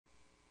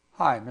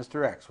Hi,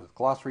 Mr. X with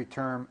glossary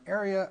term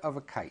area of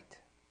a kite.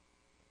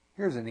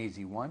 Here's an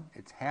easy one.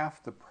 It's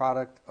half the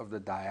product of the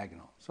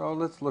diagonal. So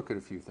let's look at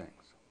a few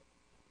things.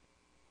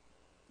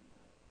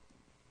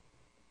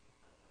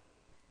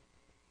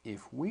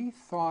 If we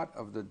thought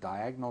of the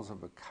diagonals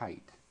of a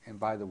kite, and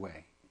by the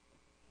way,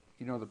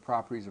 you know the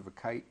properties of a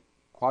kite?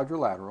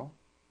 Quadrilateral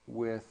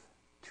with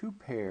two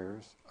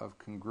pairs of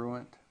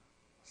congruent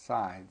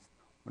sides.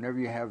 Whenever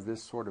you have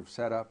this sort of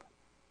setup,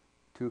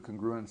 two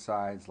congruent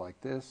sides like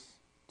this,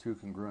 two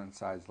congruent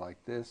sides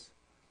like this,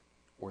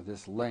 or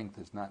this length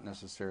is not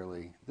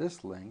necessarily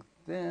this length,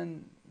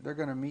 then they're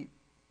going to meet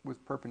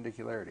with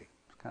perpendicularity.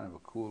 It's kind of a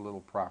cool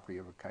little property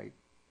of a kite.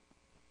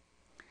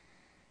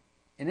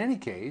 In any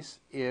case,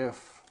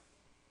 if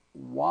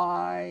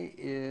y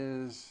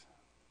is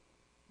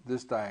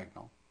this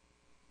diagonal,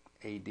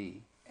 AD,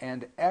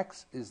 and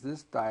x is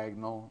this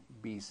diagonal,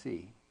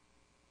 BC,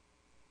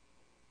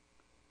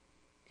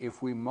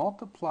 if we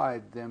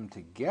multiplied them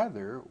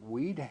together,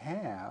 we'd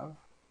have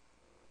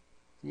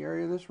the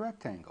area of this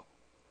rectangle.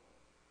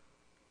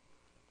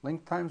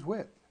 Length times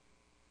width.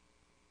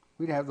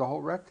 We'd have the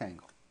whole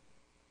rectangle.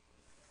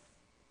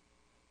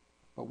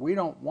 But we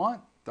don't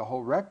want the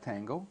whole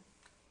rectangle.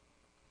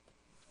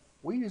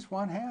 We just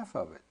want half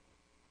of it.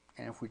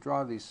 And if we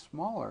draw these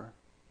smaller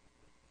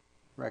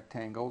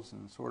rectangles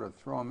and sort of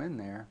throw them in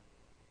there,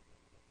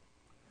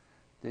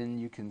 then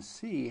you can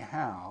see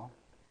how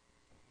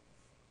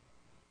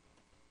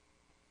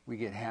we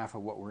get half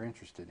of what we're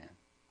interested in.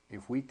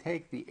 If we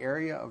take the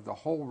area of the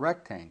whole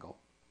rectangle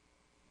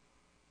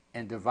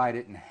and divide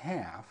it in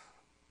half,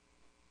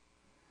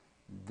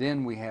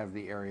 then we have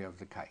the area of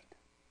the kite.